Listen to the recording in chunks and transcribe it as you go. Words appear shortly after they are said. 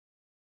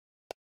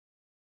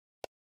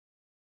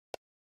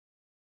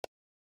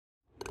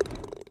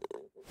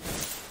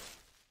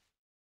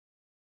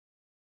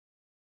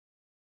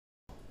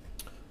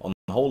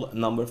Hole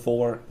number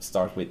 4,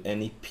 start with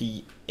any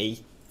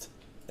P8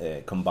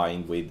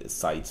 combined with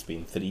side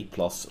spin 3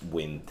 plus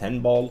wind 10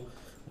 ball.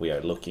 We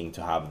are looking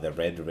to have the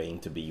red ring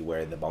to be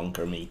where the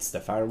bunker meets the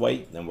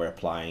fairway. Then we're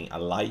applying a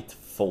light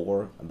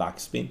 4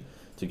 backspin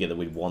together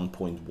with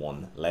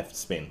 1.1 left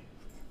spin.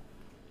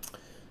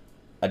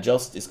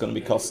 Adjust is going to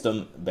be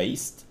custom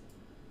based.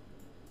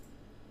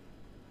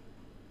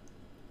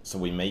 So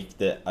we make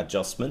the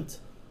adjustment.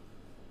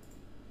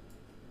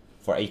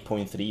 For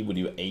 8.3 we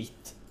do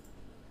 8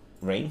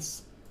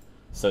 rings.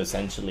 So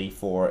essentially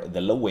for the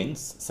low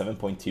winds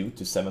 7.2 to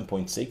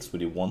 7.6 we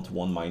do 1 to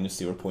 1 minus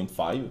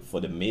 0.5.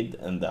 For the mid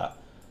and the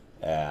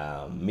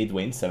mid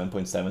wind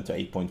 7.7 to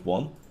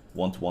 8.1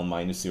 1 to 1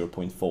 minus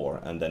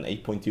 0.4, and then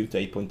 8.2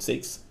 to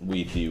 8.6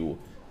 we do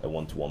a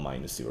 1 to 1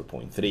 minus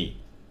 0.3.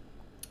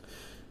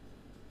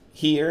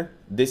 Here,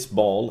 this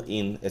ball,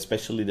 in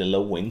especially the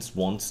low winds,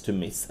 wants to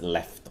miss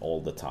left all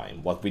the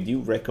time. What we do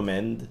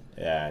recommend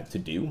to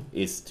do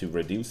is to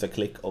reduce a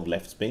click of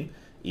left spin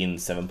in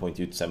 7.2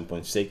 to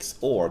 7.6,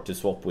 or to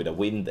swap with a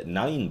wind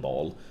 9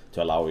 ball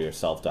to allow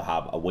yourself to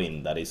have a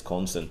wind that is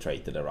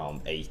concentrated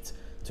around 8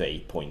 to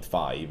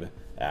 8.5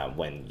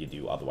 when you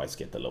do otherwise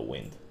get the low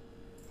wind.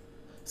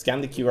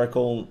 Scan the QR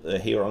code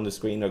here on the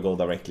screen or go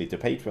directly to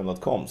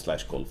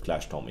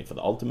patreon.com/golf-tommy for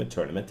the ultimate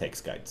tournament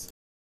text guides.